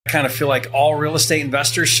kind of feel like all real estate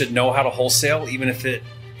investors should know how to wholesale, even if it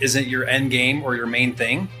isn't your end game or your main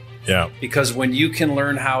thing. Yeah. Because when you can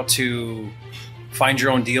learn how to find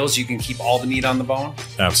your own deals, you can keep all the meat on the bone.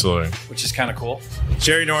 Absolutely. Which is kind of cool.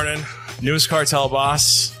 Jerry Norton, newest cartel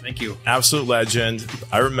boss. Thank you. Absolute legend.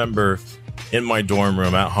 I remember in my dorm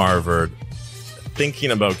room at Harvard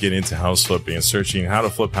thinking about getting into house flipping and searching how to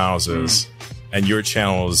flip houses. And your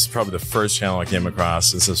channel was probably the first channel I came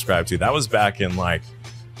across and subscribed to. That was back in like,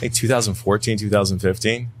 I think 2014,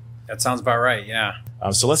 2015. That sounds about right. Yeah.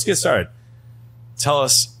 So let's get started. Tell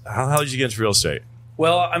us, how did you get into real estate?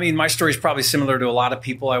 Well, I mean, my story is probably similar to a lot of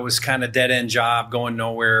people. I was kind of dead end job, going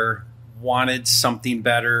nowhere, wanted something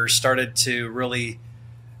better, started to really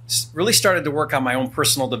started to work on my own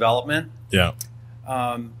personal development. Yeah.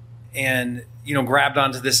 And, grabbed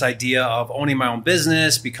onto this idea of owning my own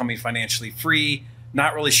business, becoming financially free,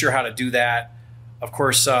 not really sure how to do that. Of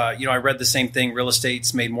course, I read the same thing. Real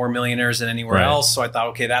estate's made more millionaires than anywhere else. So I thought,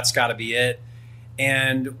 okay, that's got to be it.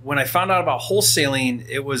 And when I found out about wholesaling,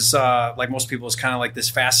 it was like most people, it was kind of like this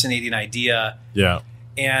fascinating idea. Yeah.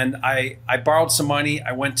 And I borrowed some money.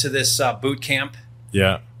 I went to this boot camp.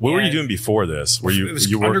 Yeah. What were you doing before this? Were you It was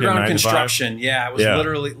you underground construction. Yeah. It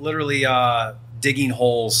was literally digging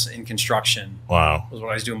holes in construction. Wow. Was what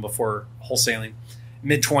I was doing before wholesaling.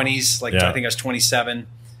 Mid-20s, I think I was 27.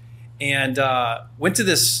 And went to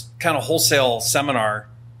this kind of wholesale seminar.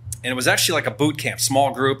 And it was actually like a boot camp,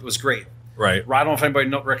 small group. It was great. Right. I don't know if anybody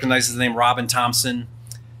recognizes the name Robin Thompson.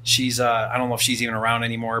 She's, I don't know if she's even around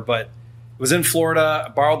anymore, but it was in Florida. I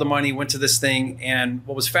borrowed the money, went to this thing. And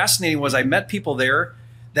what was fascinating was I met people there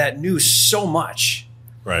that knew so much.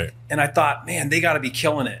 Right. And I thought, man, they got to be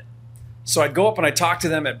killing it. So I'd go up and I'd talk to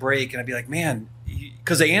them at break and I'd be like, man,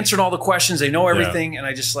 because they answered all the questions. They know everything. Yeah. And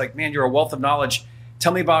I just like, man, you're a wealth of knowledge.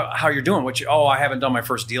 Tell me about how you're doing. I haven't done my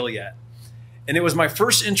first deal yet. And it was my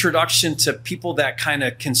first introduction to people that kind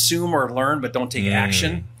of consume or learn but don't take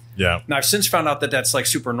action. Yeah. Now, I've since found out that that's like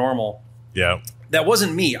super normal. Yeah. That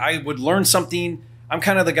wasn't me. I would learn something. I'm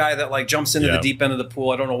kind of the guy that like jumps into the deep end of the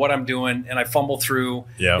pool. I don't know what I'm doing, and I fumble through.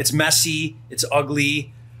 Yeah. It's messy. It's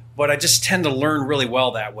ugly. But I just tend to learn really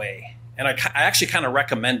well that way. And I actually kind of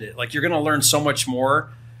recommend it. Like, you're going to learn so much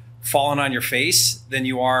more falling on your face than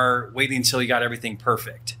you are waiting until you got everything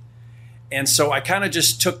perfect. And so I kind of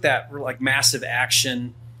just took that like massive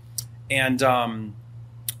action and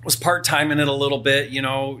was part-time in it a little bit,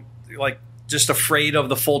 like just afraid of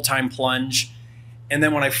the full-time plunge. And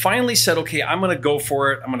then when I finally said, okay, I'm going to go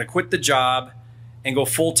for it, I'm going to quit the job and go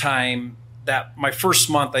full-time, that my first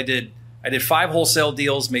month I did 5 wholesale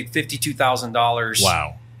deals, made $52,000.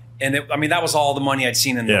 Wow. And that was all the money I'd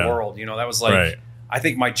seen in the world. That was like, I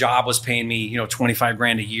think my job was paying me,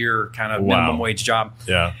 $25,000 a year, kind of minimum wage job.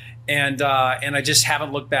 Yeah. And I just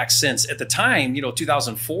haven't looked back since. At the time,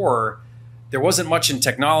 2004, there wasn't much in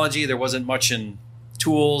technology. There wasn't much in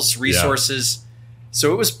tools, resources. Yeah.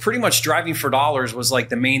 So it was pretty much driving for dollars was like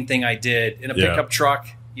the main thing I did in a pickup truck,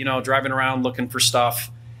 driving around looking for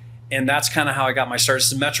stuff. And that's kind of how I got my start.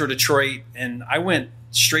 It's Metro Detroit. And I went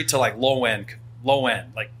straight to like low end,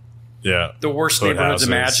 like the worst Hood neighborhoods houses.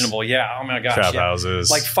 Imaginable. Yeah. Oh my gosh. Trap houses.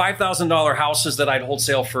 Like $5,000 houses that I'd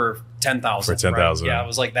wholesale for $10,000. For $10,000. Right? Yeah. It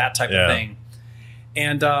was like that type of thing.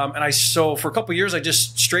 And so for a couple of years, I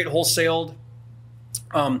just straight wholesaled.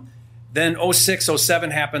 Then 06,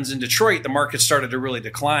 07 happens in Detroit. The market started to really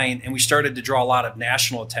decline, and we started to draw a lot of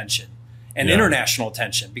national attention and international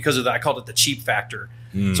attention because of I called it the cheap factor.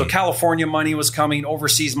 So California money was coming,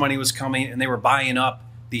 overseas money was coming, and they were buying up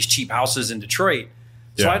these cheap houses in Detroit.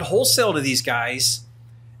 So I'd wholesale to these guys.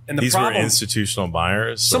 And these were institutional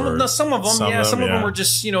buyers? Some of them, Some of them were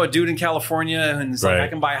just, a dude in California and it's like, I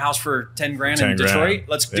can buy a house for $10,000 in Detroit.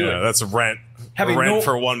 Let's do it. That's a rent. Rent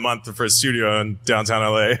for 1 month for a studio in downtown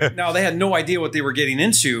LA. Now, they had no idea what they were getting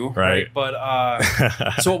into. Right. But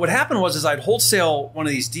so what would happen was I'd wholesale one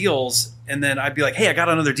of these deals and then I'd be like, hey, I got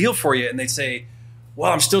another deal for you. And they'd say,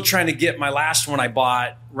 well, I'm still trying to get my last one I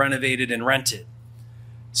bought renovated and rented.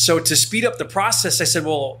 So to speed up the process, I said,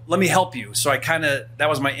 well, let me help you. So that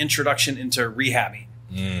was my introduction into rehabbing.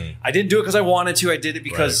 I didn't do it because I wanted to. I did it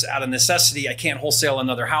because out of necessity, I can't wholesale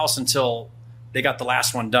another house until they got the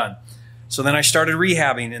last one done. So then I started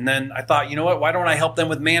rehabbing. And then I thought, you know what, why don't I help them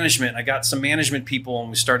with management? I got some management people and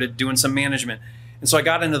we started doing some management. And so I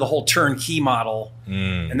got into the whole turnkey model.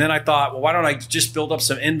 And then I thought, well, why don't I just build up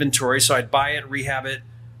some inventory? So I'd buy it, rehab it,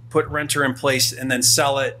 put renter in place, and then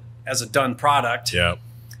sell it as a done product. Yeah.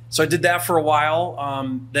 So I did that for a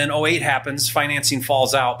while. Then 08 happens, financing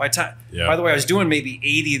falls out. By the way, I was doing maybe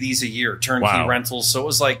 80 of these a year, turnkey rentals. So it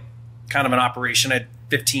was like kind of an operation. I had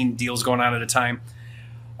 15 deals going on at a time.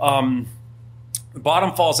 The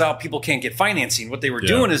bottom falls out. People can't get financing. What they were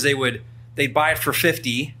doing is they'd buy it for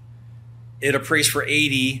 50. It appraised for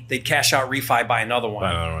 80. They'd cash out, refi, buy another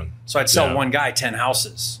one. So I'd sell one guy 10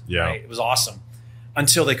 houses. Yeah. Right? It was awesome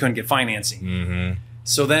until they couldn't get financing. Mm-hmm.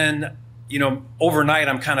 So then, overnight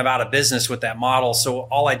I'm kind of out of business with that model. So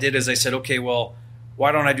all I did is I said, okay, well,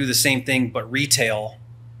 why don't I do the same thing but retail?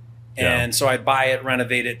 And so I'd buy it,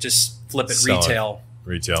 renovate it, just flip it, retail.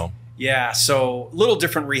 Yeah. So a little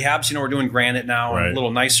different rehabs. We're doing granite now and a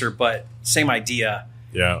little nicer, but same idea.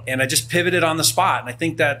 Yeah. And I just pivoted on the spot. And I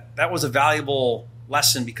think that was a valuable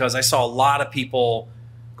lesson because I saw a lot of people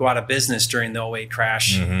go out of business during the 2008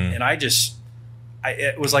 crash. Mm-hmm. And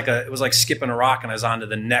it was like skipping a rock and I was on to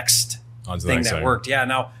the next thing that worked. Yeah.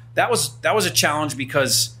 Now that was a challenge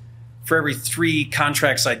because for every 3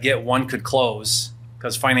 contracts I'd get, 1 could close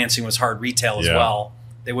because financing was hard retail as well.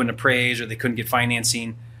 They wouldn't appraise or they couldn't get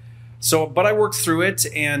financing. So, but I worked through it.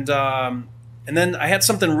 And then I had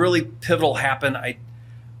something really pivotal happen. I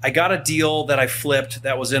got a deal that I flipped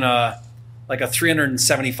that was in a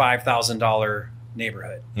 $375,000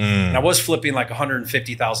 neighborhood. And I was flipping like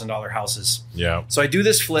 $150,000 houses. Yeah. So I do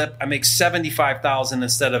this flip. I make $75,000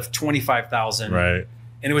 instead of $25,000. Right.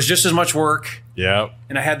 And it was just as much work. Yeah.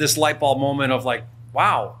 And I had this light bulb moment of like,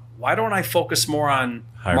 wow, why don't I focus more on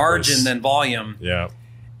margin than volume? Yeah.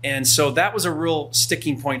 And so that was a real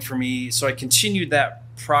sticking point for me. So I continued that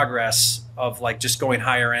progress of like just going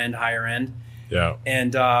higher end. Yeah.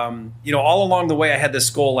 And, all along the way, I had this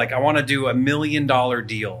goal, like I want to do $1 million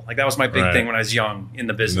deal. Like that was my big thing when I was young in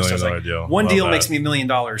the business. I was like, deal. One deal makes me $1 million.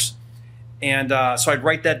 And so I'd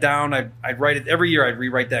write that down. I'd write it every year. I'd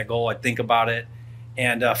rewrite that goal. I'd think about it.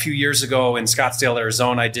 And a few years ago in Scottsdale,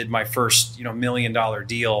 Arizona, I did my first, $1 million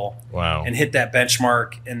deal. Wow. And hit that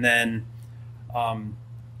benchmark. And then,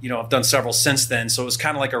 I've done several since then. So it was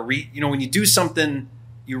kind of like when you do something,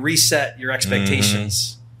 you reset your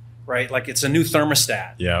expectations. Mm-hmm. Right? Like it's a new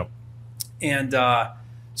thermostat. Yeah. And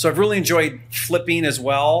so I've really enjoyed flipping as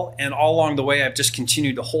well. And all along the way, I've just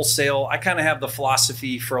continued to wholesale. I kind of have the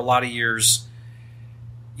philosophy for a lot of years,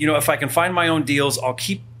 if I can find my own deals, I'll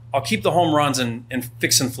keep the home runs and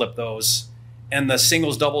fix and flip those. And the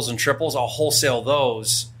singles, doubles, and triples, I'll wholesale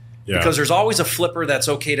those. Yeah. Because there's always a flipper that's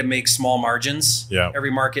okay to make small margins. Yeah.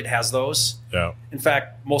 Every market has those. Yeah. In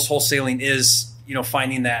fact, most wholesaling is,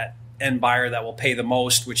 finding that end buyer that will pay the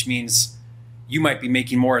most, which means you might be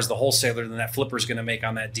making more as the wholesaler than that flipper is going to make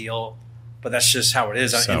on that deal. But that's just how it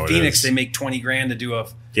is. In Phoenix, they make $20,000 to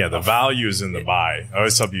do the value is in the buy. I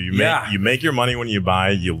always tell you, you make your money when you buy,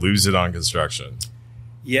 you lose it on construction.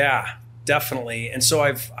 Yeah, definitely. And so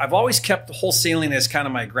I've always kept wholesaling as kind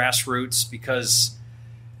of my grassroots because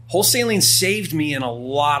wholesaling saved me in a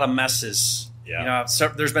lot of messes. Yeah.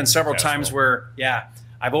 There's been several times where,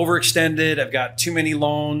 I've overextended. I've got too many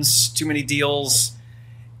loans, too many deals.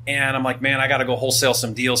 And I'm like, man, I got to go wholesale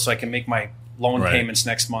some deals so I can make my loan payments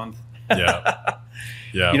next month. Yeah.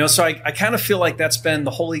 Yeah. So I kind of feel like that's been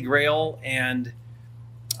the holy grail. And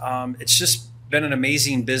it's just been an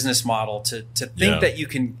amazing business model to think that you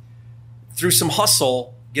can, through some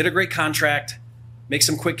hustle, get a great contract, make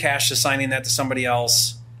some quick cash assigning that to somebody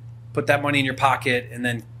else, put that money in your pocket, and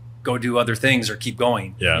then go do other things or keep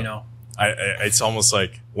going. Yeah. It's almost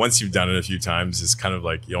like once you've done it a few times, it's kind of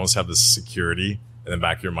like you almost have this security in the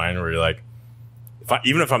back of your mind where you're like,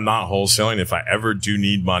 even if I'm not wholesaling, if I ever do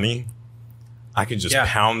need money, I can just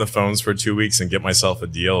pound the phones for 2 weeks and get myself a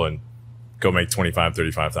deal and go make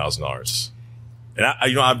 $25,000, $35,000.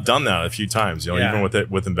 And I've done that a few times, even with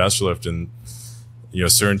InvestorLift and,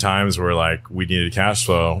 certain times where like we needed cash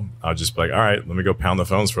flow, I'll just be like, all right, let me go pound the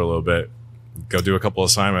phones for a little bit, go do a couple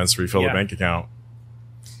assignments, refill the bank account.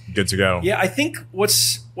 Good to go. Yeah, I think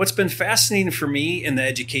what's been fascinating for me in the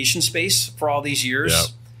education space for all these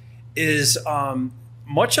years is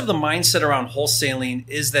much of the mindset around wholesaling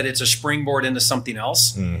is that it's a springboard into something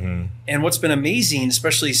else. Mm-hmm. And what's been amazing,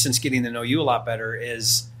 especially since getting to know you a lot better,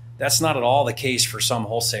 is that's not at all the case for some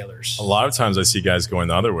wholesalers. A lot of times I see guys going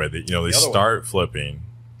the other way. They start flipping,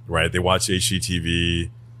 right? They watch HGTV.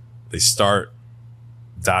 They start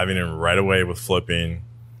diving in right away with flipping.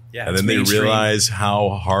 Yeah, and then they realize how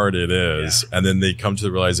hard it is. Yeah. And then they come to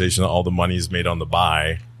the realization that all the money is made on the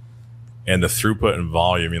buy and the throughput and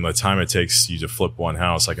volume. The time it takes you to flip one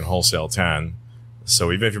house, I can wholesale 10.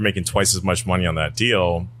 So even if you're making twice as much money on that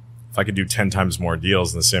deal, if I could do 10 times more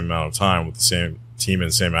deals in the same amount of time with the same team and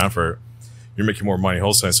the same effort, you're making more money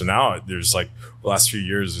wholesaling. So now there's the last few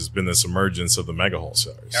years, there's been this emergence of the mega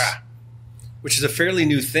wholesalers. Yeah. Which is a fairly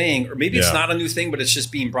new thing, or maybe it's not a new thing, but it's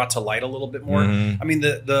just being brought to light a little bit more. Mm-hmm. I mean,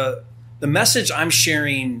 the message I'm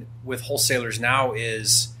sharing with wholesalers now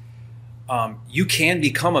is you can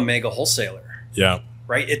become a mega wholesaler. Yeah.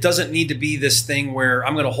 Right. It doesn't need to be this thing where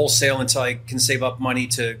I'm going to wholesale until I can save up money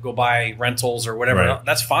to go buy rentals or whatever. Right.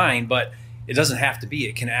 That's fine, but it doesn't have to be.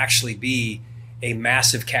 It can actually be a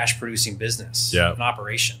massive cash producing business, an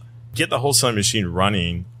operation. Get the wholesaling machine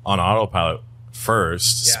running on autopilot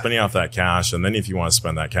first, spending off that cash. And then if you want to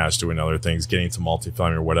spend that cash doing other things, getting to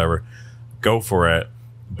multifamily or whatever, go for it.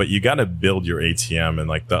 But you got to build your ATM, and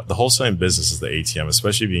like the wholesaling business is the ATM,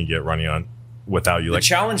 especially if you can get running on without you. The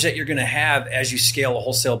challenge that you're going to have as you scale a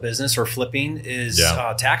wholesale business or flipping is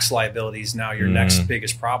tax liabilities. Now your next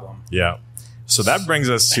biggest problem. Yeah. So that brings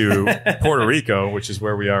us to Puerto Rico, which is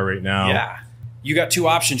where we are right now. Yeah. You got two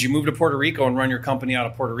options. You move to Puerto Rico and run your company out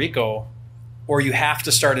of Puerto Rico, or you have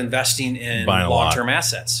to start investing in long-term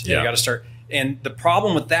assets. You got to start. And the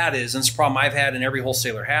problem with that is, and it's a problem I've had and every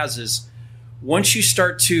wholesaler has, is once you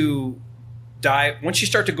start to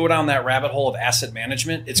go down that rabbit hole of asset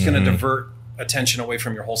management, it's going to divert attention away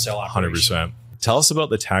from your wholesale operation. 100%. Tell us about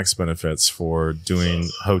the tax benefits for doing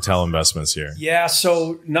hotel investments here. Yeah.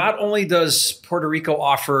 So not only does Puerto Rico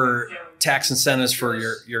offer tax incentives for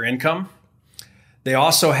your income, they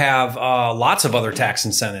also have lots of other tax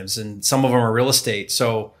incentives, and some of them are real estate.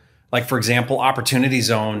 So like, for example, Opportunity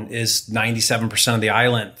Zone is 97% of the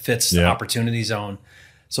island fits the Opportunity Zone.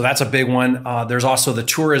 So that's a big one. There's also the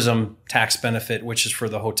tourism tax benefit, which is for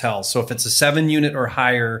the hotels. So if it's a 7-unit or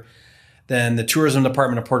higher, then the Tourism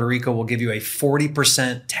Department of Puerto Rico will give you a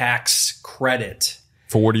 40% tax credit.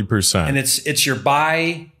 40%. And it's it's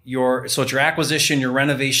your acquisition, your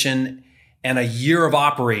renovation, and a year of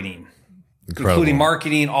operating, including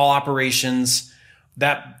marketing, all operations.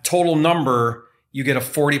 That total number, you get a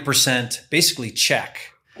 40% basically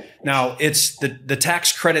check. Now, it's the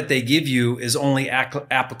tax credit they give you is only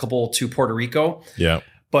applicable to Puerto Rico. Yeah.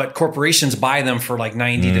 But corporations buy them for like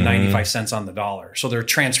 90 to 95 cents on the dollar. So they're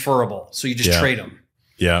transferable. So you just trade them.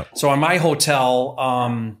 Yeah. So on my hotel,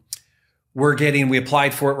 we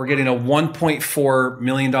applied for it. We're getting a $1.4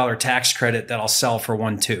 million tax credit that I'll sell for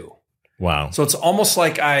 1.2. Wow. So it's almost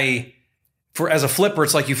like as a flipper,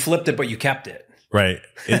 it's like you flipped it, but you kept it. Right.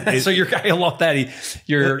 So your guy will love that.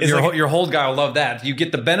 Your hold guy will love that. You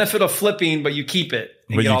get the benefit of flipping, but you keep it.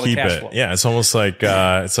 But you keep it. Yeah. It's almost like,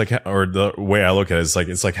 or the way I look at it is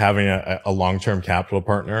it's like having a long-term capital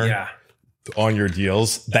partner on your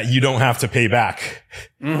deals that you don't have to pay back.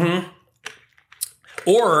 Mm-hmm.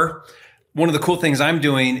 Or one of the cool things I'm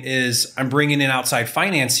doing is I'm bringing in outside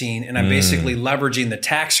financing, and I'm basically leveraging the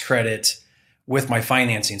tax credit with my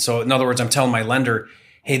financing. So in other words, I'm telling my lender,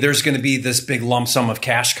 hey, there's going to be this big lump sum of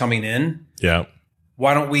cash coming in. Yeah.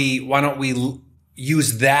 Why don't we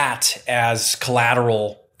use that as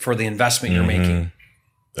collateral for the investment you're making?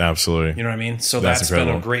 Absolutely. You know what I mean? So that's been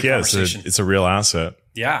a great conversation. It's a real asset.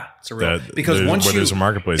 Yeah, it's a real, because there's a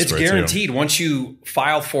marketplace it's for guaranteed. It too. Once you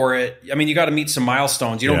file for it, I mean, you got to meet some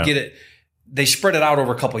milestones. You don't get it. They spread it out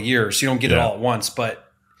over a couple of years. So you don't get it all at once, but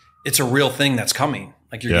it's a real thing that's coming.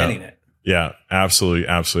 Like you're getting it. Yeah, absolutely,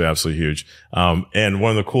 absolutely, absolutely huge. And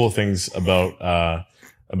one of the cool things about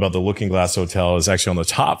the Looking Glass Hotel is actually on the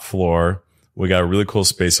top floor. We got a really cool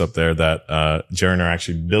space up there that Jerry and I are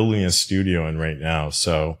actually building a studio in right now.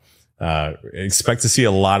 So expect to see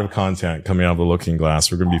a lot of content coming out of the Looking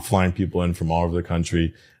Glass. We're going to be flying people in from all over the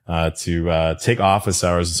country to take office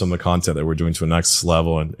hours and some of the content that we're doing to a next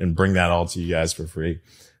level and bring that all to you guys for free.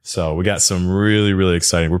 So we got some really, really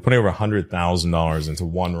exciting. We're putting over $100,000 into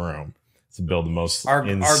one room to build the most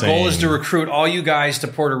insane. Our goal is to recruit all you guys to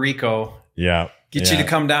Puerto Rico. Yeah. Get you to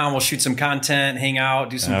come down. We'll shoot some content, hang out,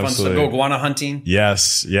 do some fun stuff, go iguana hunting.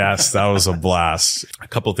 Yes. That was a blast. A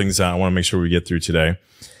couple of things that I want to make sure we get through today.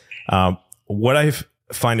 What I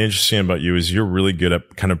find interesting about you is you're really good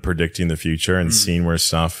at kind of predicting the future and seeing where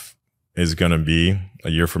stuff is going to be a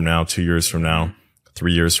year from now, 2 years from now,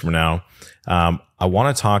 3 years from now. I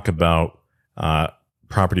want to talk about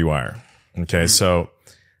Property Wire. Okay. So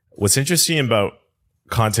what's interesting about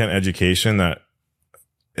content education that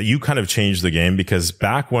you kind of changed the game, because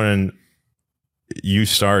back when you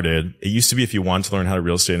started, it used to be if you wanted to learn how to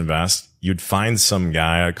real estate invest, you'd find some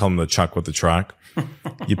guy, I call him the Chuck with the truck.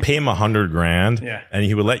 You pay him $100,000 and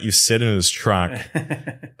he would let you sit in his truck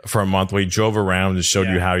for a month while he drove around and showed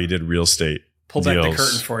you how he did real estate. Pull back the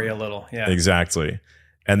curtain for you a little. Yeah, exactly.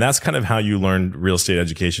 And that's kind of how you learned real estate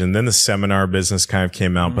education. And then the seminar business kind of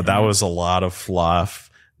came out, but that was a lot of fluff,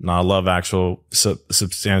 not a lot of actual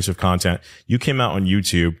substantive content. You came out on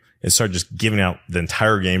YouTube and started just giving out the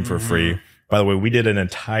entire game for free. By the way, we did an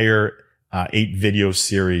entire 8 video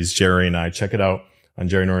series, Jerry and I. Check it out on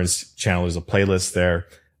Jerry Norton's channel. There's a playlist there.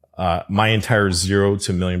 My entire 0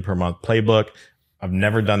 to $1 million per month playbook. I've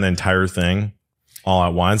never done the entire thing. all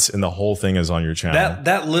at once, and the whole thing is on your channel.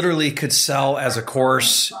 That literally could sell as a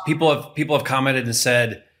course. People have commented and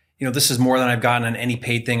said, this is more than I've gotten on any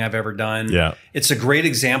paid thing I've ever done. Yeah. It's a great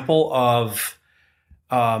example of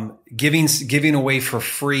giving away for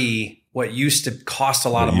free what used to cost a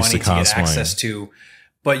lot of money to get access to.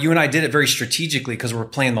 But you and I did it very strategically because we're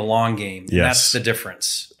playing the long game. And that's the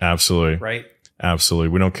difference. Absolutely. Right? Absolutely.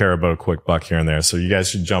 We don't care about a quick buck here and there. So you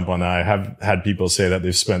guys should jump on that. I have had people say that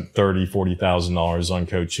they've spent $30,000, $40,000 on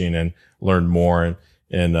coaching and learned more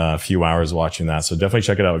in a few hours watching that. So definitely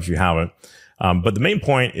check it out if you haven't. But the main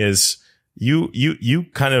point is you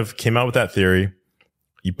kind of came out with that theory.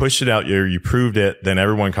 You pushed it out there. You proved it. Then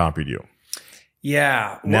everyone copied you.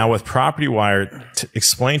 Yeah. Now with Property Wire,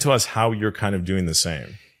 explain to us how you're kind of doing the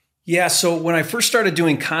same. Yeah. So when I first started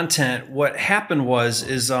doing content, what happened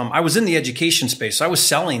was I was in the education space. So I was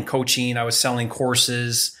selling coaching. I was selling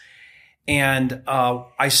courses. And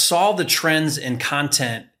I saw the trends in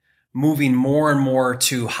content moving more and more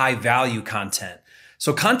to high value content.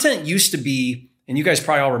 So content used to be, and you guys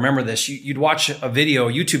probably all remember this, you'd watch a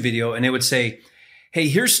YouTube video, and it would say, hey,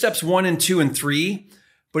 here's steps 1 and 2 and 3.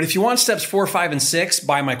 But if you want steps 4, 5, and 6,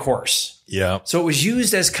 buy my course. Yeah. So it was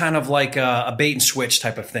used as kind of like a bait and switch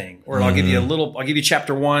type of thing. Or I'll give you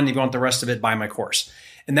chapter 1. If you want the rest of it, buy my course.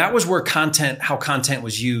 And that was where how content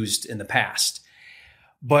was used in the past.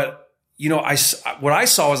 But, what I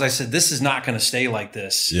saw was I said, this is not going to stay like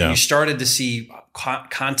this. Yeah. And you started to see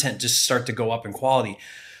content just start to go up in quality.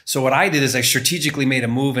 So what I did is I strategically made a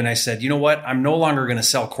move and I said, you know what? I'm no longer going to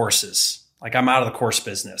sell courses. Like I'm out of the course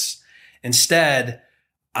business. Instead,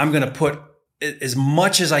 I'm going to put as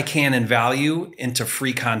much as I can in value into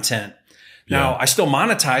free content. Now, I still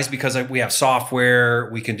monetize because we have software,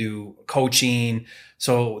 we can do coaching.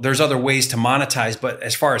 So there's other ways to monetize. But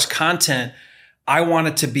as far as content, I want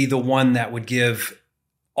it to be the one that would give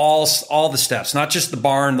all the steps, not just the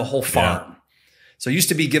barn, the whole farm. Yeah. So it used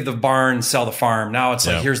to be give the barn, sell the farm. Now it's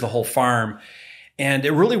like, here's the whole farm. And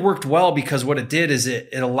it really worked well because what it did is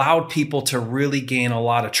it allowed people to really gain a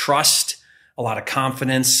lot of trust, a lot of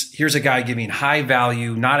confidence. Here's a guy giving high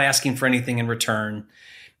value, not asking for anything in return.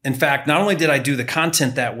 In fact, not only did I do the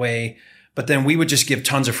content that way, but then we would just give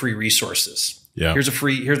tons of free resources. Yeah.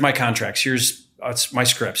 Here's my contracts. Here's my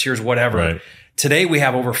scripts. Here's whatever. Right. Today we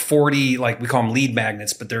have over 40, like we call them lead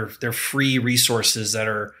magnets, but they're free resources that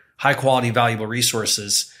are high quality, valuable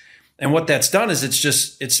resources. And what that's done is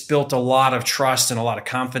it's built a lot of trust and a lot of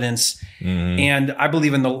confidence. Mm-hmm. And I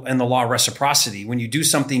believe in the law of reciprocity. When you do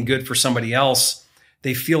something good for somebody else,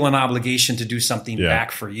 they feel an obligation to do something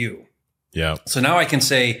back for you. Yeah. So now I can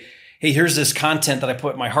say, hey, here's this content that I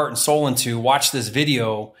put my heart and soul into. Watch this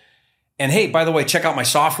video. And hey, by the way, check out my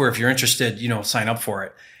software if you're interested, sign up for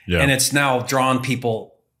it. Yeah. And it's now drawn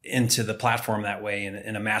people into the platform that way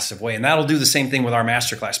in a massive way. And that'll do the same thing with our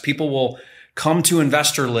masterclass. People will come to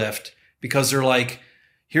Investor Lift because they're like,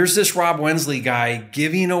 here's this Rob Wensley guy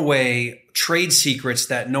giving away trade secrets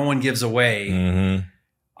that no one gives away. Mm-hmm.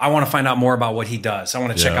 I want to find out more about what he does. I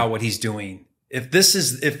want to check out what he's doing.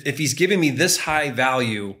 If he's giving me this high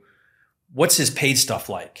value, what's his paid stuff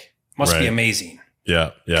like? Must be amazing.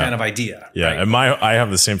 Yeah. Kind of idea. Yeah. Right? And I have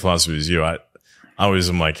the same philosophy as you. I always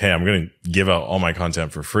am like, hey, I'm going to give out all my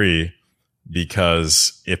content for free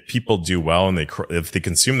because if people do well and if they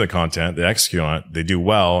consume the content, they execute on it, they do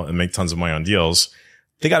well and make tons of money on deals,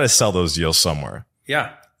 they got to sell those deals somewhere.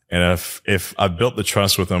 Yeah. And if I've built the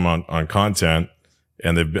trust with them on content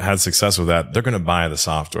and they've had success with that, they're going to buy the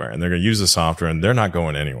software and they're going to use the software and they're not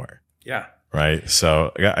going anywhere. Yeah. Right.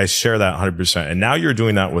 So I share that 100%. And now you're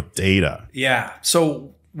doing that with data. Yeah.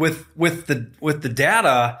 So with the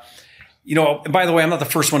data, and by the way, I'm not the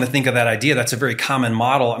first one to think of that idea. That's a very common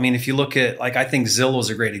model. I mean, if you look at, I think Zillow is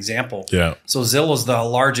a great example. Yeah. So Zillow is the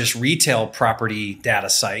largest retail property data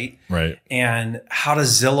site. Right. And how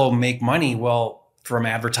does Zillow make money? Well, from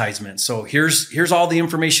advertisements. So here's all the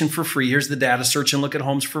information for free. Here's the data, search and look at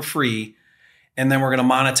homes for free. And then we're going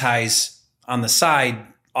to monetize on the side,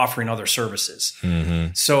 offering other services.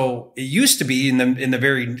 Mm-hmm. So it used to be in the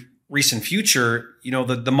very recent future,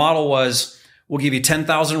 the model was, we'll give you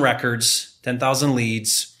 10,000 records, 10,000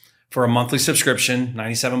 leads for a monthly subscription,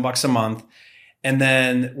 $97 a month. And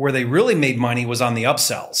then where they really made money was on the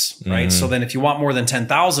upsells, right? Mm-hmm. So then if you want more than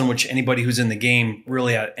 10,000, which anybody who's in the game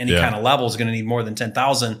really at any kind of level is going to need more than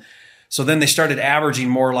 10,000. So then they started averaging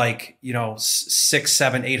more like, $600,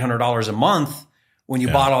 $700, $800 a month when you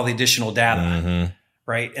bought all the additional data, mm-hmm.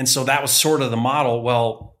 right? And so that was sort of the model.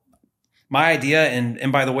 Well, my idea,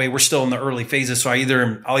 and by the way, we're still in the early phases. So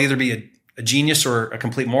I'll either be a genius or a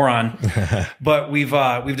complete moron, but we've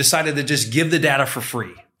decided to just give the data for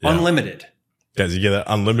free, unlimited. Guys, you get that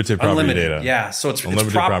unlimited property data. Yeah. So it's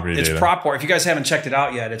prop wire. If you guys haven't checked it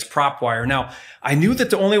out yet, it's prop wire. Now, I knew that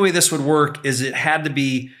the only way this would work is it had to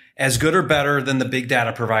be as good or better than the big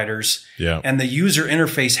data providers. Yeah. And the user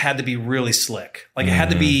interface had to be really slick. Like it had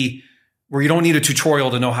to be where you don't need a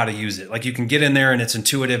tutorial to know how to use it. Like you can get in there and it's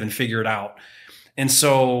intuitive and figure it out. And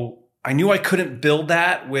so I knew I couldn't build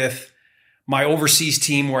that with my overseas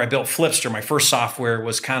team where I built Flipster. My first software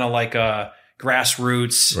was kind of like a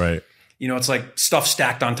grassroots. Right. You know, it's like stuff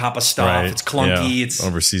stacked on top of stuff. Right. It's clunky. Yeah. It's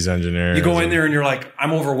overseas engineers. You go in there and you're like,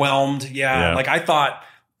 I'm overwhelmed. Yeah. Like I thought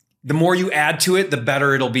the more you add to it, the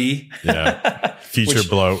better it'll be. Yeah. Feature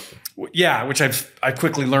bloat. Yeah. Which I've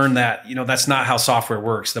quickly learned that, you know, that's not how software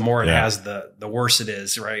works. The more it has, the worse it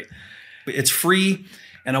is. Right. It's free.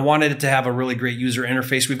 And I wanted it to have a really great user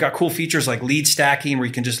interface. We've got cool features like lead stacking where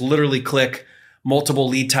you can just literally click multiple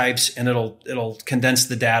lead types and it'll condense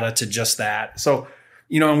the data to just that. So,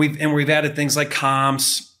 you know, and we've added things like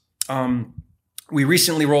comps. We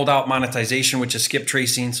recently rolled out monetization, which is skip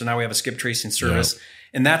tracing. So now we have a skip tracing service,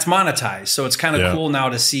 and that's monetized. So it's kind of cool now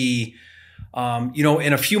to see. You know,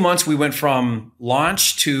 in a few months we went from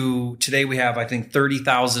launch to today. We have, I think,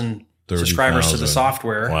 30,000 subscribers to the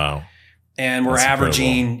software. Wow! And we're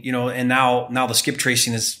averaging, you know, and now the skip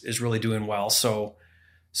tracing is really doing well. So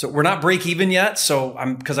we're not break even yet. So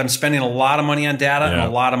because I'm spending a lot of money on data and a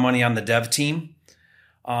lot of money on the dev team.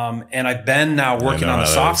 And I've been now working on the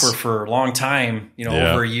software for a long time, you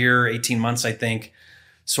know, over a year, 18 months, I think.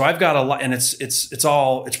 So I've got a lot, and it's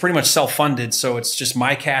pretty much self-funded. So it's just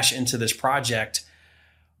my cash into this project.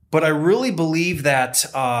 But I really believe that,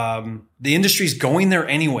 the industry's going there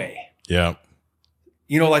anyway. Yeah.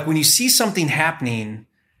 You know, like when you see something happening,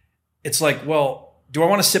 it's like, well, do I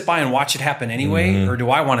want to sit by and watch it happen anyway? Or do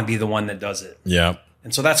I want to be the one that does it? Yeah.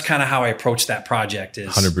 And so that's kind of how I approach that project is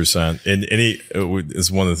 100%. And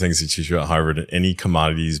it's one of the things they teach you at Harvard. In any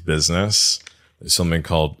commodities business, there's something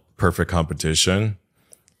called perfect competition,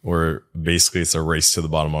 where basically it's a race to the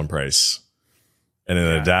bottom on price. And in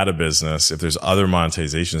a data business, if there's other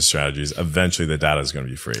monetization strategies, eventually the data is going to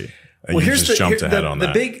be free. And you just jumped ahead on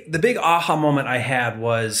that. The big aha moment I had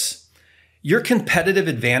was your competitive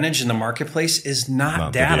advantage in the marketplace is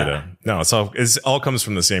not data. No, it all comes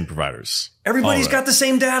from the same providers. Everybody's got the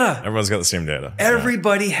same data. Everyone's got the same data.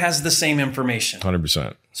 Everybody has the same information.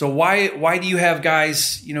 100%. So why do you have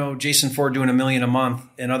guys, you know, Jason Ford doing $1 million a month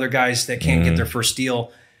and other guys that can't get their first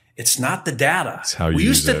deal? It's not the data. It's how you we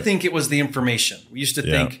used use to think it was the information. We used to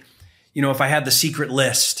think, you know, if I had the secret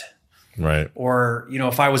list, right, or, you know,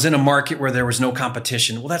 if I was in a market where there was no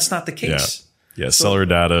competition, well, that's not the case. Yeah. Seller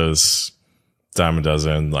data is dime a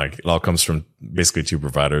dozen. Like it all comes from basically two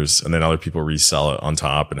providers, and then other people resell it on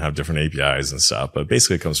top and have different APIs and stuff. But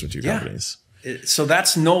basically, it comes from two companies. So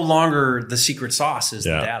that's no longer the secret sauce. Is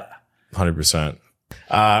the data. 100%.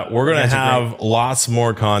 We're going to have lots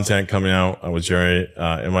more content coming out with Jerry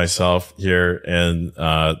and myself here in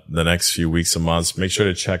the next few weeks and months. Make sure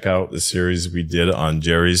to check out the series we did on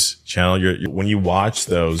Jerry's channel. When you watch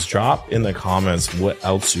those, drop in the comments what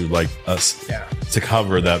else you'd like us to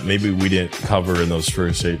cover that maybe we didn't cover in those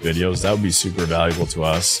first 8 videos. That would be super valuable to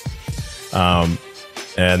us.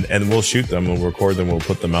 And we'll shoot them, we'll record them, we'll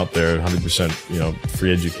put them out there, 100%, you know,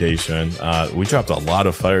 free education. We dropped a lot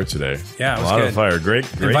of fire today. Yeah, it was a lot good. of fire.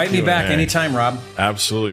 Great. Invite me back anytime, Rob. Absolutely.